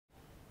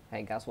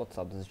Hey guys, what's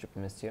up? This is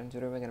ChipperMist here, and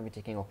today we're going to be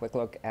taking a quick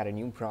look at a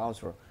new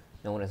browser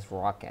known as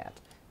Roccat.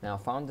 Now, I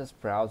found this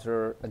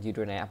browser due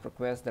to an app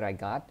request that I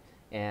got,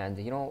 and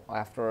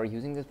after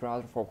using this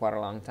browser for quite a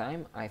long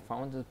time, I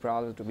found this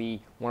browser to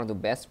be one of the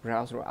best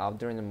browsers out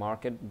there in the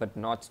market, but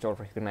not still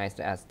recognized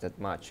as that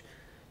much.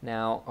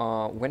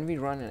 Now, when we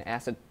run an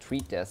asset tree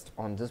test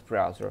on this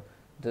browser,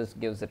 this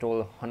gives a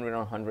total 100 on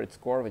 100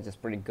 score, which is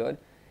pretty good.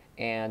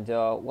 And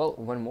well,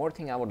 one more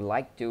thing I would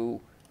like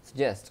to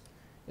suggest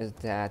is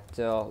that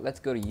let's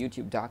go to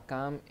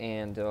youtube.com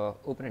and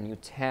open a new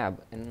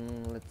tab,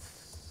 and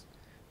let's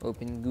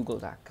open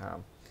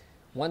google.com.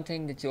 One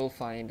thing that you'll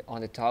find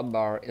on the top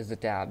bar is the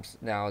tabs.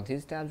 Now,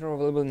 these tabs are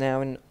available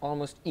now in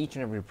almost each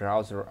and every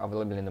browser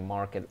available in the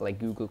market, like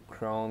Google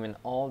Chrome and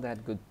all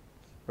that good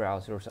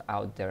browsers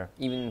out there,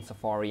 even in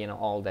Safari and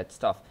all that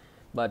stuff.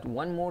 But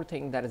one more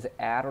thing that is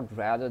added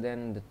rather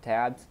than the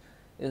tabs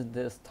is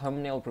this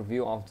thumbnail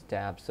preview of the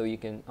tabs. So you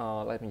can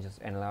let me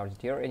just enlarge it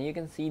here, and you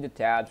can see the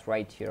tabs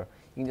right here.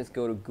 You can just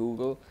go to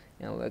Google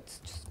and let's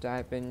just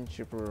type in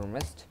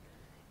ChipperMist,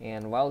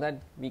 and while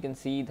that we can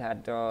see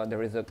that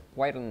there is a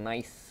quite a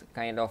nice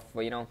kind of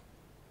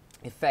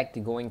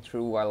effect going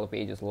through while the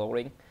page is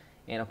loading.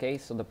 And okay,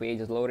 so the page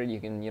is loaded. You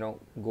can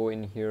go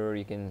in here,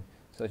 you can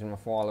search my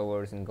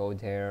followers and go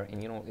there,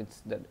 and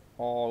it's that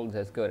all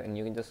that's good. And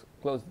you can just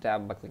close the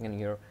tab by clicking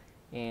here,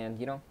 and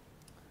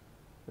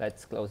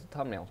let's close the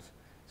thumbnails.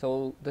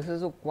 So this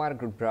is quite a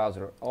good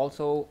browser.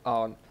 Also,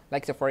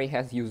 like Safari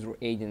has user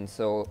agents,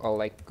 so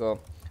if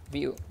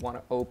you want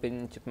to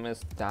open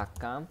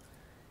ChipperMist.com,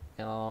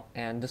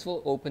 and this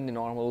will open the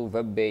normal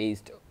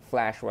web-based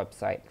Flash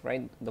website,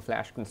 right? The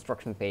Flash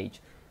construction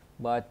page.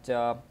 But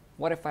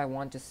what if I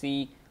want to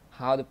see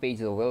how the page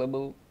is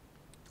available,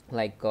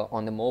 like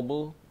on the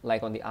mobile,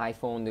 like on the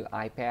iPhone, the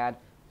iPad?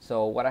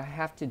 So what I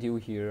have to do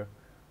here,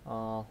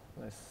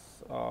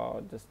 let's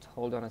just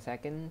hold on a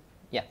second.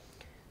 Yeah,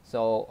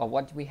 so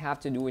what we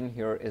have to do in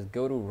here is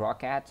go to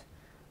Roccat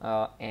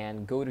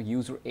and go to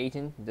user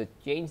agent.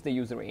 Change the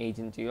user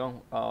agent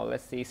to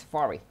let's say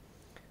Safari.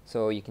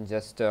 So you can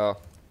just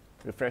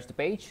refresh the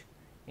page,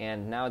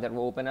 and now that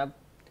will open up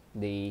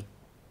the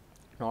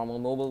normal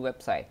mobile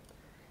website.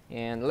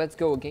 And let's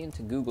go again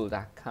to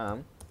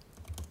google.com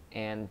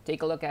and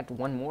take a look at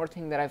one more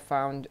thing that I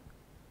found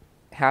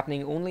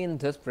happening only in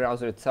this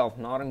browser itself,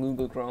 not in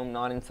Google Chrome,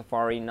 not in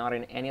Safari, not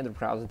in any other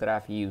browser that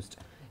I've used.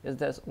 Is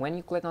this when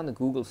you click on the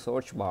Google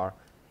search bar,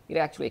 it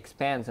actually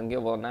expands and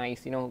give a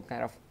nice kind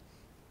of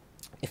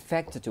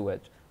effect to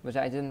it, which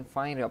I didn't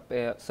find up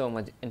so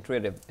much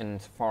intuitive in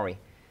Safari.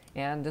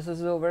 And this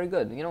is very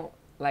good.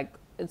 Like,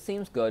 it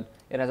seems good.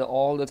 It has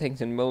all the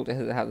things inbuilt.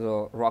 It has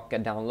a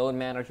Roccat download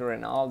manager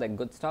and all that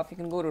good stuff. You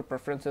can go to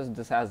preferences.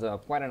 This has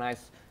quite a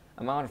nice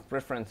amount of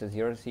preferences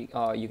here.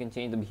 So you can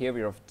change the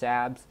behavior of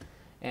tabs,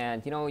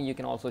 and you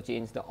can also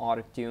change the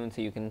auto tune,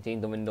 so you can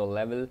change the window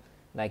level.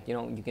 Like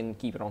you can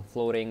keep it on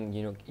floating.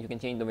 You can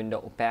change the window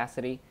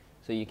opacity,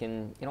 so you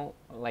can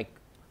like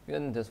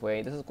in this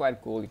way. This is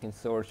quite cool. You can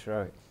search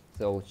so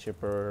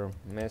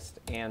ChipperMist,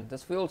 and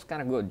this feels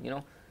kind of good.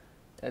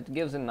 It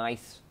gives a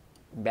nice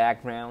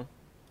background.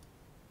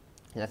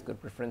 That's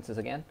good preferences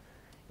again,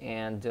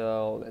 and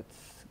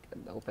let's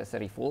get the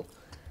opacity full.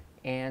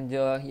 And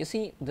you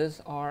see,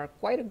 these are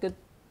quite a good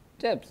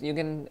tips. You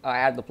can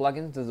add the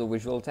plugins. There's the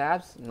visual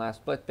tabs. Now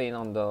split pane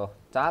on the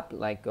top,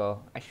 like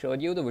I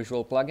showed you, the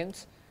visual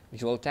plugins,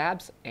 visual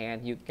tabs,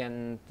 and you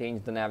can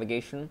change the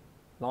navigation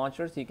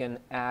launchers. You can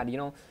add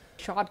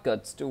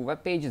shortcuts to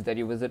web pages that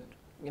you visit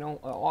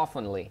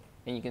oftenly,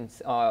 and you can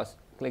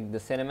click the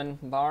cinnamon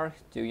bar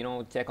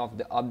to check off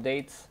the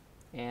updates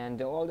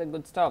and all the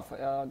good stuff.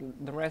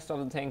 The rest of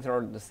the things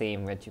are the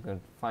same that you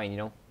can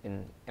find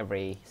in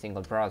every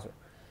single browser.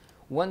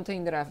 One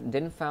thing that I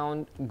didn't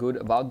found good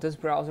about this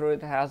browser,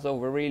 it has a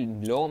very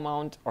low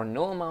amount or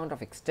no amount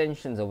of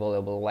extensions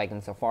available like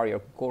in Safari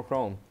or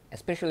Chrome.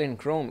 Especially in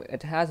Chrome,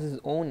 it has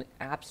its own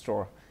app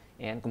store,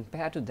 and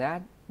compared to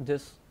that,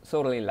 this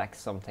certainly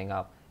lacks something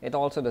up. It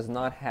also does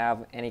not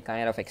have any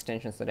kind of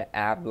extensions to the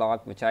app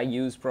block, which I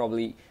use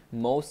probably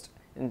most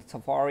in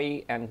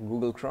Safari and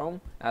Google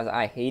Chrome, as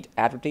I hate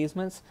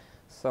advertisements.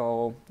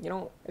 So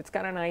it's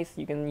kind of nice.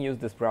 You can use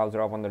this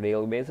browser up on the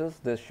daily basis.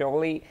 This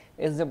surely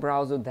is the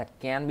browser that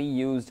can be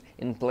used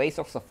in place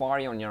of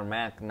Safari on your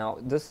Mac. Now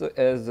this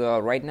is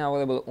right now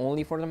available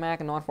only for the Mac,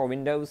 not for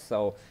Windows.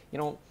 So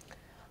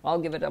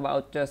I'll give it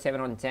about 7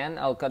 on 10.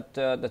 I'll cut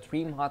the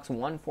 3 marks: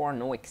 1 for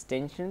no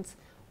extensions,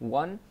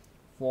 1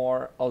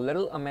 for a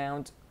little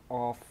amount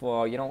of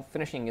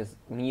finishing is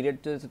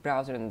needed to this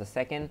browser, and the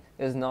second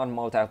is not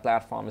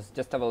multi-platform. It's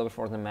just available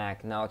for the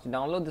Mac. Now to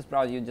download this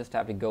browser, you just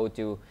have to go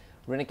to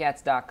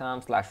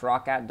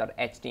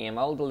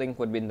renacats.com/roccat.html. The link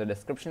would be in the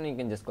description. You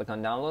can just click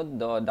on download.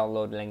 The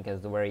download link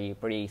is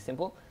pretty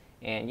simple,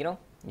 and you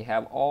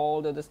have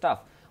all the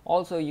stuff.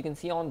 Also, you can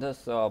see on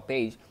this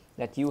page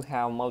that you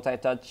have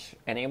multi-touch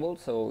enabled,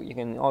 so you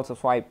can also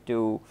swipe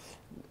to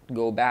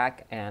go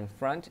back and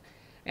front.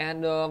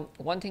 And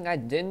one thing I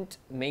didn't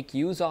make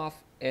use of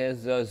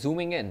is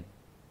zooming in.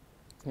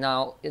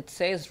 Now it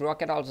says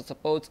Roccat also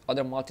supports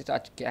other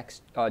multi-touch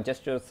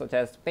gestures such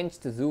as pinch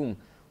to zoom,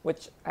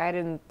 which I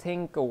didn't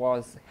think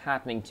was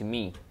happening to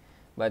me,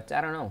 but I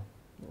don't know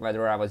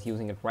whether I was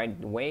using it right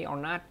way or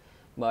not.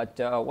 But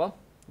well,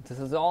 this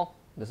is all.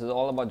 This is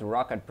all about the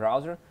Roccat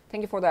browser.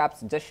 Thank you for the app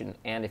suggestion,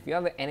 and if you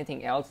have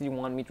anything else you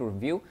want me to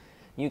review,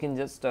 you can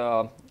just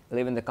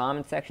leave in the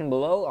comment section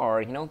below,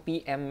 or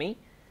PM me.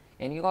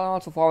 And you can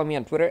also follow me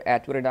on Twitter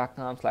at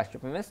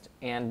twitter.com/ChipperMist,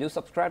 and do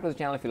subscribe to the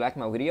channel if you like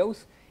my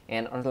videos.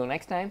 And until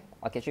next time,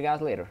 I'll catch you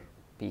guys later.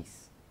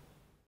 Peace.